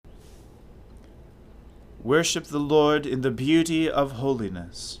Worship the Lord in the beauty of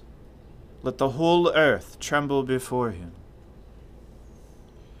holiness. Let the whole earth tremble before him.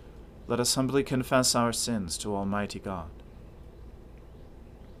 Let us humbly confess our sins to Almighty God.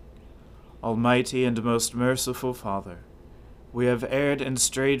 Almighty and most merciful Father, we have erred and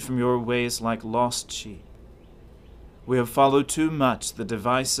strayed from your ways like lost sheep. We have followed too much the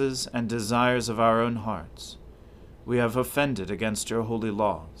devices and desires of our own hearts. We have offended against your holy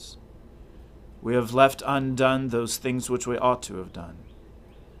laws. We have left undone those things which we ought to have done,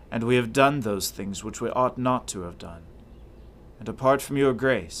 and we have done those things which we ought not to have done. And apart from your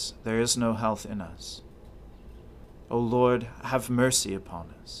grace, there is no health in us. O Lord, have mercy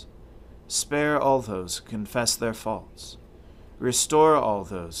upon us. Spare all those who confess their faults. Restore all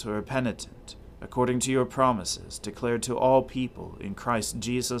those who are penitent, according to your promises declared to all people in Christ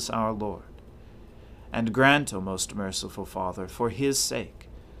Jesus our Lord. And grant, O most merciful Father, for his sake,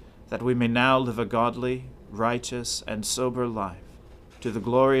 that we may now live a godly, righteous, and sober life, to the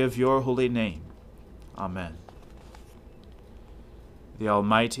glory of your holy name. Amen. The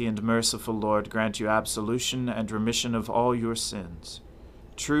Almighty and merciful Lord grant you absolution and remission of all your sins,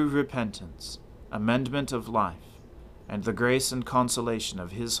 true repentance, amendment of life, and the grace and consolation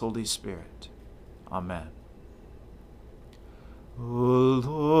of his Holy Spirit. Amen. O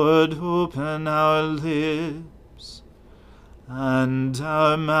Lord, open our lips, and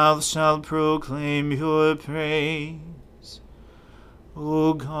our mouth shall proclaim your praise.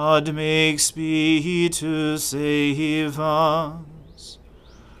 O God, make speed to save us.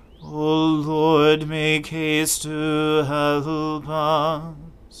 O Lord, make haste to help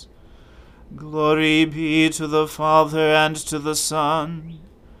us. Glory be to the Father, and to the Son,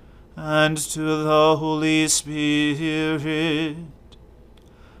 and to the Holy Spirit,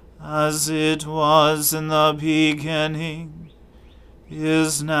 as it was in the beginning,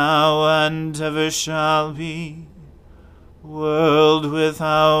 is now, and ever shall be, world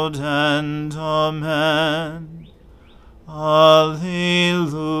without end. Amen. Alleluia.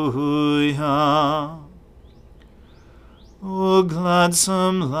 O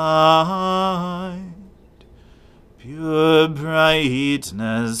gladsome light, pure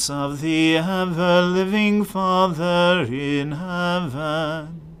brightness of the ever-living Father in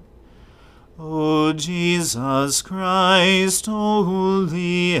heaven, O Jesus Christ,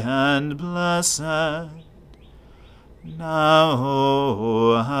 holy and blessed,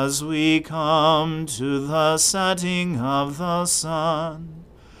 now as we come to the setting of the sun,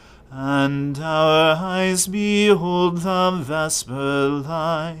 and our eyes behold the vesper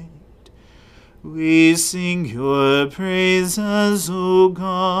light, we sing your praises, O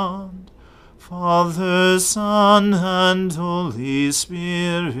God, Father, Son, and Holy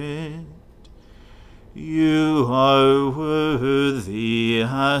Spirit. You are worthy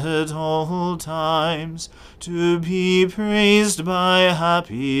at all times to be praised by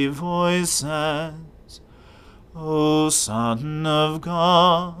happy voices, O Son of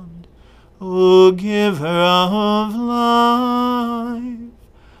God, O Giver of life,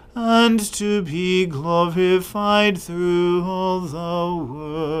 and to be glorified through all the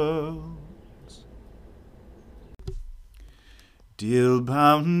world. Deal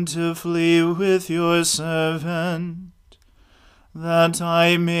bountifully with your servant, that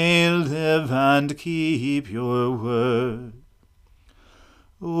I may live and keep your word.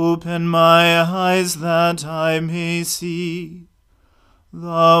 Open my eyes that I may see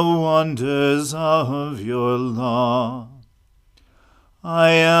the wonders of your law.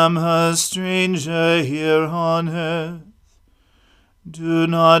 I am a stranger here on earth. Do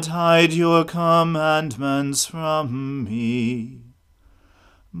not hide your commandments from me.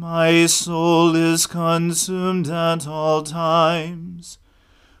 My soul is consumed at all times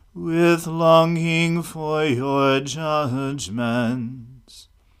with longing for your judgments.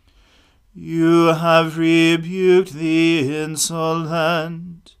 You have rebuked the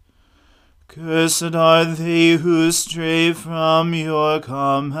insolent. Cursed are they who stray from your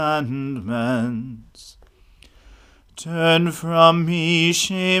commandments. Turn from me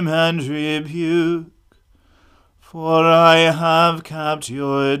shame and rebuke, for I have kept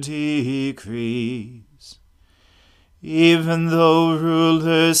your decrees. Even though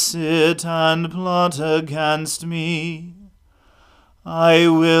rulers sit and plot against me, I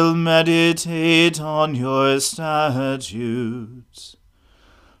will meditate on your statutes.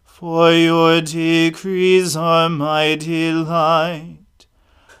 For your decrees are my delight,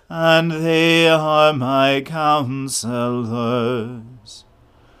 and they are my counselors.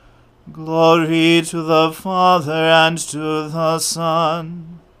 Glory to the Father, and to the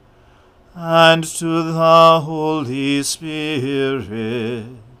Son, and to the Holy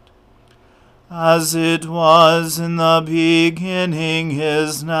Spirit, as it was in the beginning,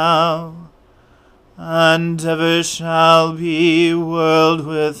 is now, and ever shall be, world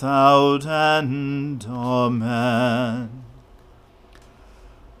without end. Amen.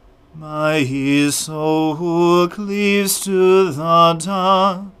 My soul cleaves to the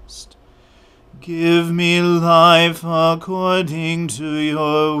dust. Give me life according to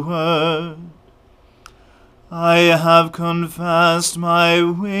your word. I have confessed my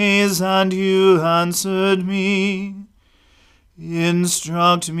ways, and you answered me.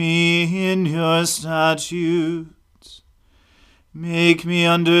 Instruct me in your statutes. Make me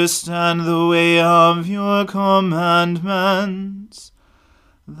understand the way of your commandments,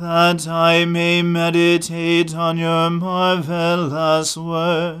 that I may meditate on your marvelous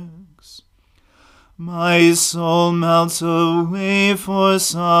works. My soul melts away for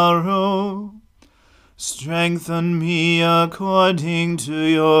sorrow. Strengthen me according to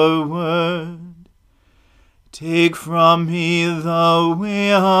your word. Take from me the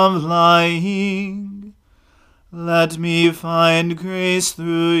way of lying. Let me find grace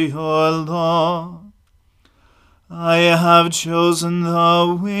through your law. I have chosen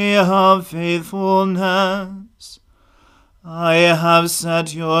the way of faithfulness. I have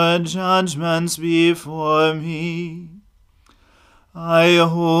set your judgments before me. I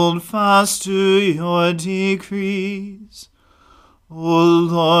hold fast to your decrees. O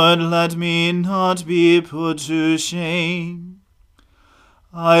Lord, let me not be put to shame.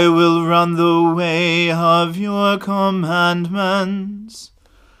 I will run the way of your commandments,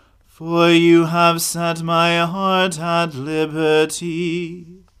 for you have set my heart at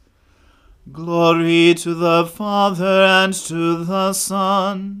liberty. Glory to the Father, and to the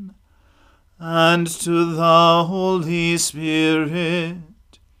Son, and to the Holy Spirit,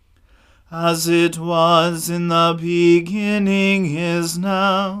 as it was in the beginning, is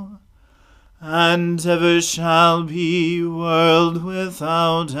now, and ever shall be, world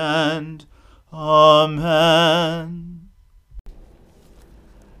without end. Amen.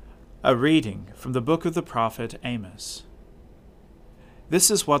 A reading from the book of the prophet Amos. This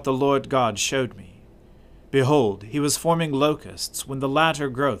is what the Lord God showed me. Behold, he was forming locusts when the latter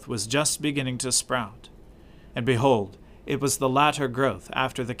growth was just beginning to sprout. And behold, it was the latter growth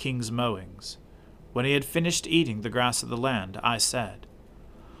after the king's mowings. When he had finished eating the grass of the land, I said,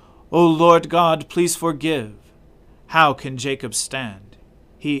 O Lord God, please forgive. How can Jacob stand?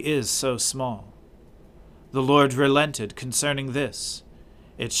 He is so small. The Lord relented concerning this.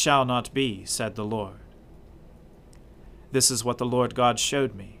 It shall not be, said the Lord. This is what the Lord God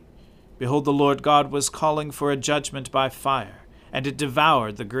showed me. Behold, the Lord God was calling for a judgment by fire, and it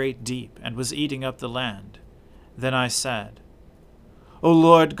devoured the great deep, and was eating up the land. Then I said, O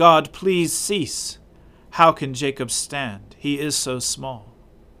Lord God, please cease. How can Jacob stand? He is so small.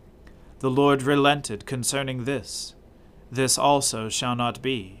 The Lord relented concerning this. This also shall not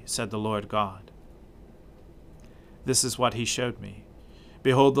be, said the Lord God. This is what he showed me.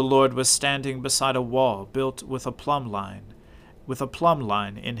 Behold, the Lord was standing beside a wall built with a plumb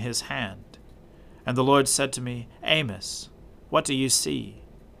line in his hand. And the Lord said to me, Amos, what do you see?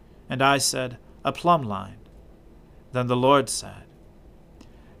 And I said, A plumb line. Then the Lord said,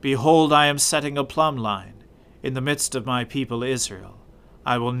 Behold, I am setting a plumb line in the midst of my people Israel.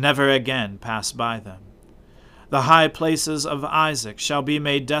 I will never again pass by them. The high places of Isaac shall be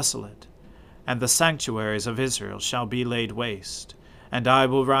made desolate, and the sanctuaries of Israel shall be laid waste, and I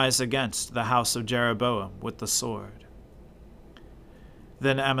will rise against the house of Jeroboam with the sword.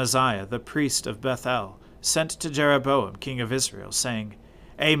 Then Amaziah, the priest of Bethel, sent to Jeroboam, king of Israel, saying,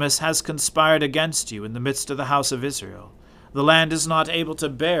 Amos has conspired against you in the midst of the house of Israel. The land is not able to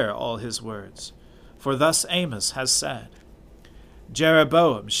bear all his words. For thus Amos has said,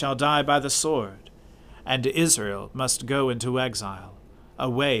 Jeroboam shall die by the sword, and Israel must go into exile,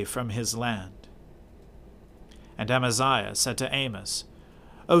 away from his land. And Amaziah said to Amos,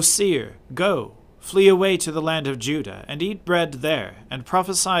 O seer, go, flee away to the land of Judah, and eat bread there, and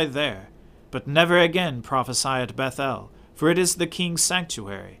prophesy there, but never again prophesy at Bethel, for it is the king's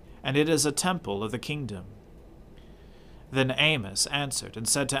sanctuary, and it is a temple of the kingdom. Then Amos answered and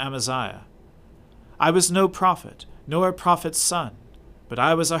said to Amaziah, I was no prophet, nor a prophet's son, but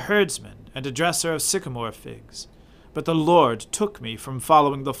I was a herdsman and a dresser of sycamore figs. But the Lord took me from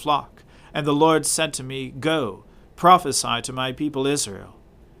following the flock, and the Lord said to me, Go, prophesy to my people Israel.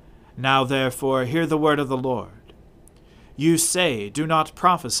 Now therefore hear the word of the Lord. You say, Do not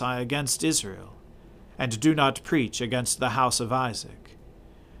prophesy against Israel, and do not preach against the house of Isaac.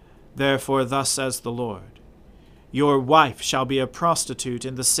 Therefore thus says the Lord, Your wife shall be a prostitute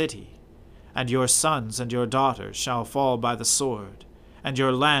in the city, and your sons and your daughters shall fall by the sword, and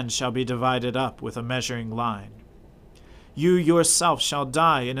your land shall be divided up with a measuring line. You yourself shall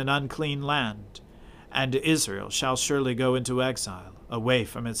die in an unclean land, and Israel shall surely go into exile, away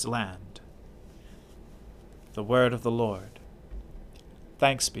from its land. The word of the Lord.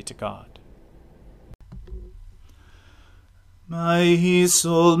 Thanks be to God. My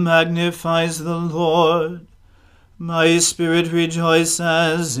soul magnifies the Lord. My spirit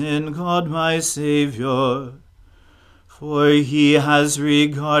rejoices in God my Saviour. For he has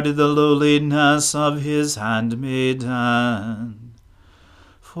regarded the lowliness of his handmaiden.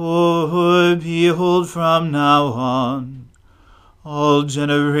 For behold, from now on, all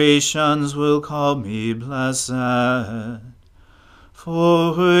generations will call me blessed.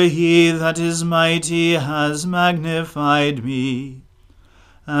 For he that is mighty has magnified me,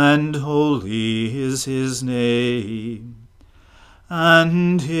 and holy is his name.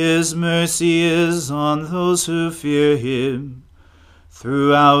 And his mercy is on those who fear him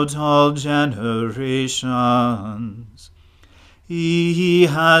throughout all generations. He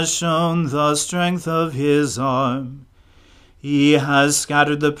has shown the strength of his arm. He has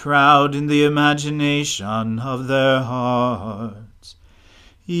scattered the proud in the imagination of their hearts.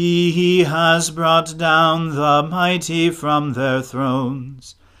 He has brought down the mighty from their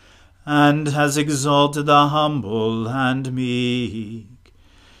thrones, and has exalted the humble and meek.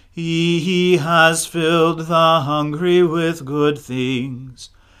 He has filled the hungry with good things,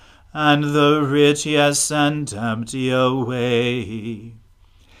 and the rich he has sent empty away.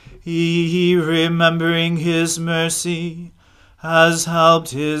 He, remembering his mercy, has helped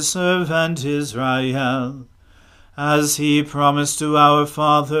his servant Israel, as he promised to our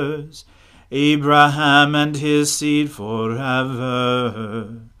fathers, Abraham and his seed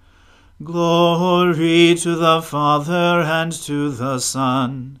forever. Glory to the Father, and to the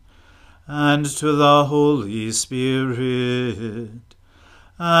Son, and to the Holy Spirit,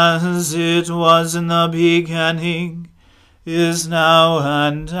 as it was in the beginning, is now,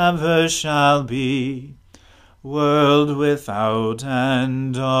 and ever shall be, world without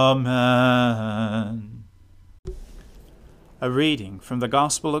end. Amen. A reading from the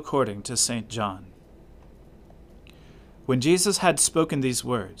Gospel according to St. John. When Jesus had spoken these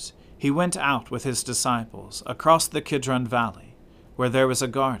words, he went out with his disciples across the Kidron Valley, where there was a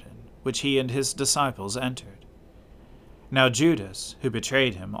garden, which he and his disciples entered. Now Judas, who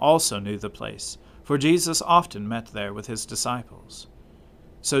betrayed him, also knew the place, for Jesus often met there with his disciples.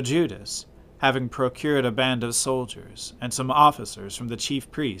 So Judas, having procured a band of soldiers and some officers from the chief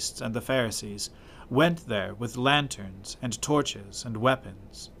priests and the Pharisees, went there with lanterns and torches and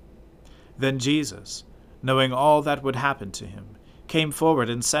weapons. Then Jesus, knowing all that would happen to him, came forward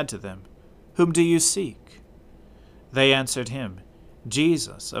and said to them, "Whom do you seek?" They answered him,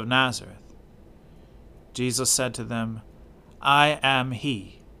 "Jesus of Nazareth." Jesus said to them, "I am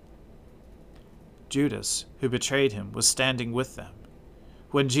he." Judas, who betrayed him, was standing with them.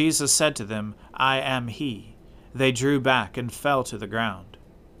 When Jesus said to them, "I am he," they drew back and fell to the ground.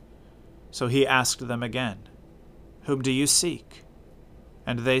 So he asked them again, "Whom do you seek?"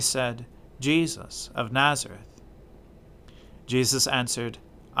 And they said, "Jesus of Nazareth." Jesus answered,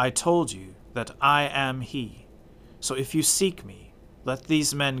 "I told you that I am he. So if you seek me, let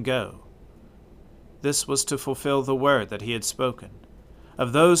these men go." This was to fulfill the word that he had spoken.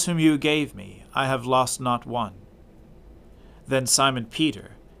 "Of those whom you gave me, I have lost not one." Then Simon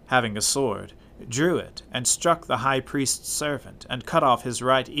Peter, having a sword, drew it and struck the high priest's servant and cut off his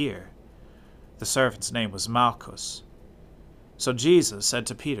right ear. The servant's name was Malchus. So Jesus said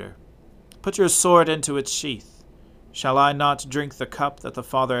to Peter, "Put your sword into its sheath. Shall I not drink the cup that the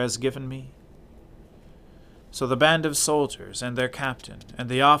Father has given me?" So the band of soldiers and their captain and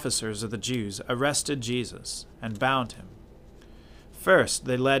the officers of the Jews arrested Jesus and bound him. First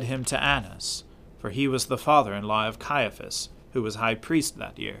they led him to Annas, for he was the father-in-law of Caiaphas, who was high priest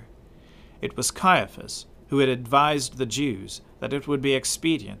that year. It was Caiaphas who had advised the Jews that it would be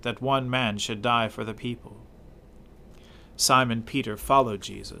expedient that one man should die for the people. Simon Peter followed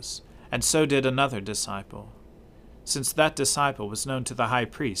Jesus, and so did another disciple. Since that disciple was known to the high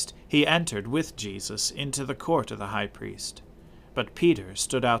priest, he entered with Jesus into the court of the high priest. But Peter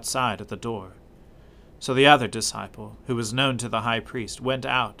stood outside at the door. So the other disciple, who was known to the high priest, went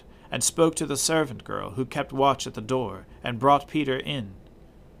out and spoke to the servant girl who kept watch at the door, and brought Peter in.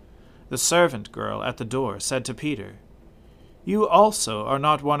 The servant girl at the door said to Peter, "You also are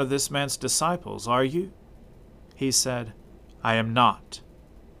not one of this man's disciples, are you?" He said, "I am not."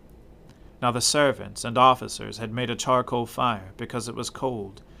 Now the servants and officers had made a charcoal fire, because it was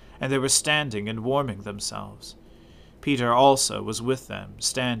cold, and they were standing and warming themselves. Peter also was with them,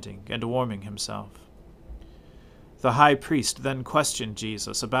 standing and warming himself. The high priest then questioned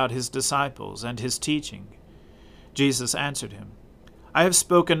Jesus about his disciples and his teaching. Jesus answered him, I have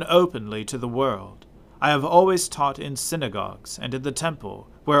spoken openly to the world. I have always taught in synagogues and in the temple,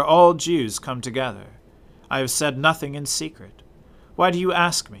 where all Jews come together. I have said nothing in secret. Why do you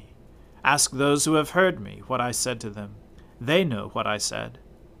ask me? Ask those who have heard me what I said to them. They know what I said.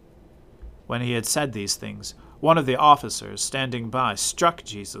 When he had said these things, one of the officers standing by struck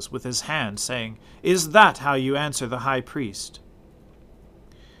Jesus with his hand, saying, Is that how you answer the high priest?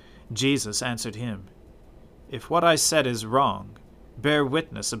 Jesus answered him, If what I said is wrong, bear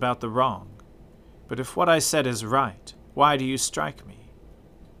witness about the wrong. But if what I said is right, why do you strike me?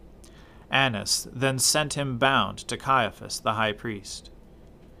 Annas then sent him bound to Caiaphas the high priest.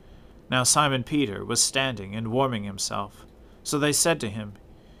 Now Simon Peter was standing and warming himself. So they said to him,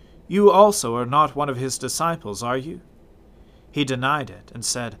 You also are not one of his disciples, are you? He denied it and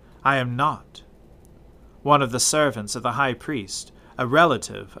said, I am not. One of the servants of the high priest, a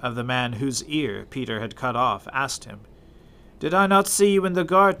relative of the man whose ear Peter had cut off, asked him, Did I not see you in the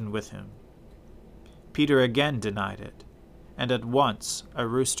garden with him? Peter again denied it, and at once a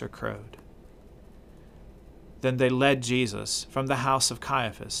rooster crowed. Then they led Jesus from the house of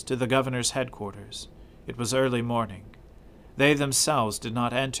Caiaphas to the governor's headquarters. It was early morning. They themselves did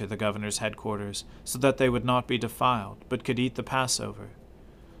not enter the governor's headquarters, so that they would not be defiled, but could eat the Passover.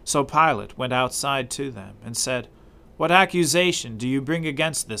 So Pilate went outside to them, and said, What accusation do you bring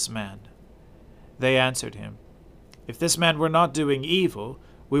against this man? They answered him, If this man were not doing evil,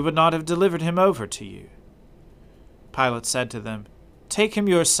 we would not have delivered him over to you. Pilate said to them, Take him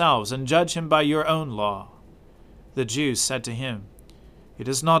yourselves, and judge him by your own law. The Jews said to him, It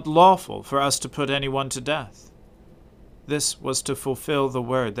is not lawful for us to put anyone to death. This was to fulfill the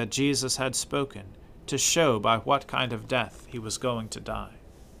word that Jesus had spoken, to show by what kind of death he was going to die.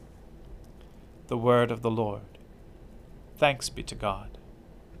 The word of the Lord. Thanks be to God.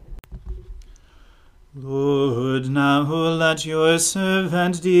 Lord, now let your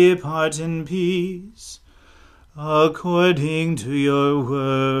servant depart in peace, according to your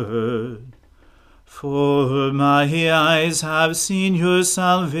word. For my eyes have seen your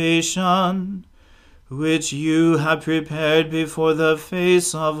salvation, which you have prepared before the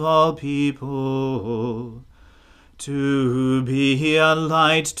face of all people, to be a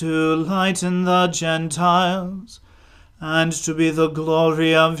light to lighten the Gentiles, and to be the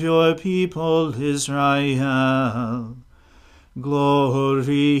glory of your people Israel.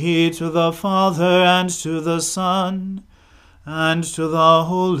 Glory to the Father, and to the Son, and to the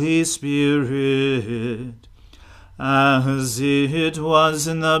Holy Spirit, as it was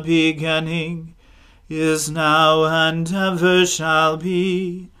in the beginning, is now, and ever shall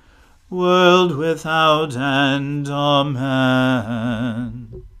be, world without end. Amen.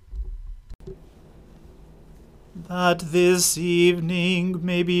 That this evening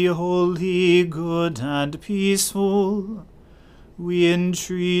may be holy, good, and peaceful, we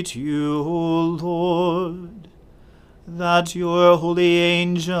entreat you, O Lord, that your holy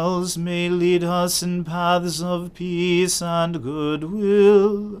angels may lead us in paths of peace and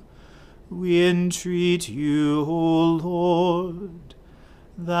goodwill. We entreat you, O Lord,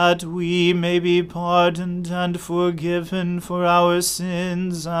 that we may be pardoned and forgiven for our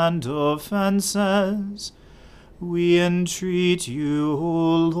sins and offenses. We entreat you,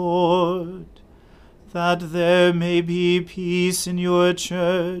 O Lord, that there may be peace in your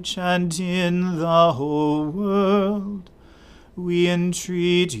church and in the whole world. We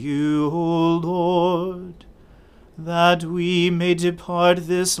entreat you, O Lord, that we may depart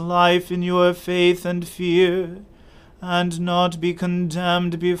this life in your faith and fear, and not be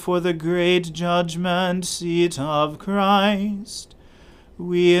condemned before the great judgment seat of Christ.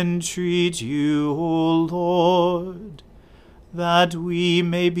 We entreat you, O Lord, that we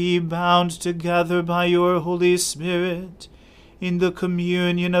may be bound together by your Holy Spirit in the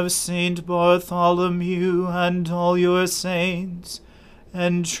communion of Saint Bartholomew and all your saints,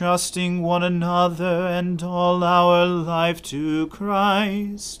 entrusting one another and all our life to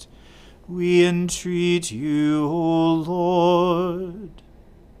Christ. We entreat you, O Lord.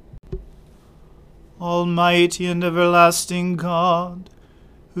 Almighty and everlasting God,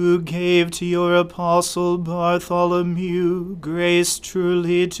 who gave to your apostle Bartholomew grace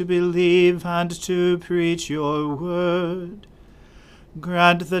truly to believe and to preach your word,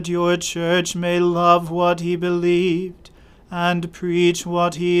 grant that your church may love what he believed and preach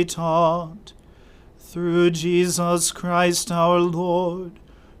what he taught, through Jesus Christ our Lord,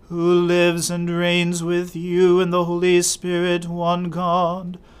 who lives and reigns with you in the Holy Spirit, one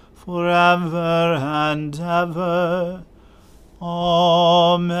God, forever and ever.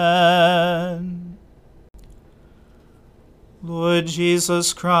 Amen. Lord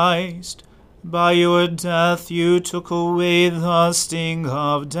Jesus Christ, by your death you took away the sting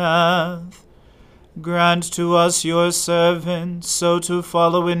of death. Grant to us, your servants, so to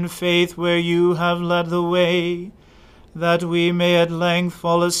follow in faith where you have led the way, that we may at length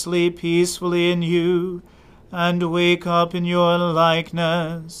fall asleep peacefully in you, and wake up in your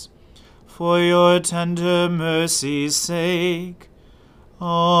likeness. For your tender mercy's sake.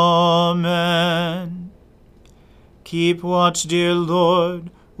 Amen. Keep watch, dear Lord,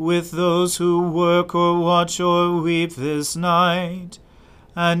 with those who work or watch or weep this night,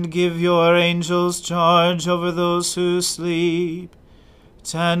 and give your angels charge over those who sleep.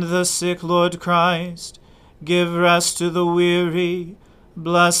 Tend the sick, Lord Christ. Give rest to the weary.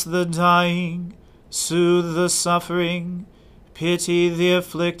 Bless the dying. Soothe the suffering. Pity the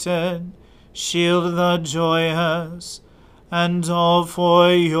afflicted. Shield the joyous. And all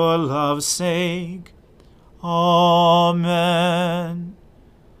for your love's sake. Amen.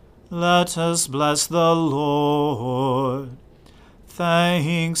 Let us bless the Lord.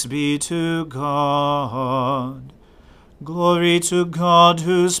 Thanks be to God. Glory to God,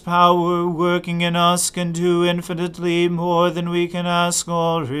 whose power working in us can do infinitely more than we can ask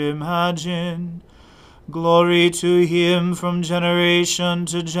or imagine. Glory to him from generation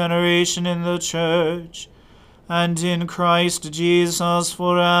to generation in the church, and in Christ Jesus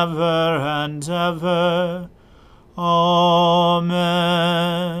forever and ever. Amen.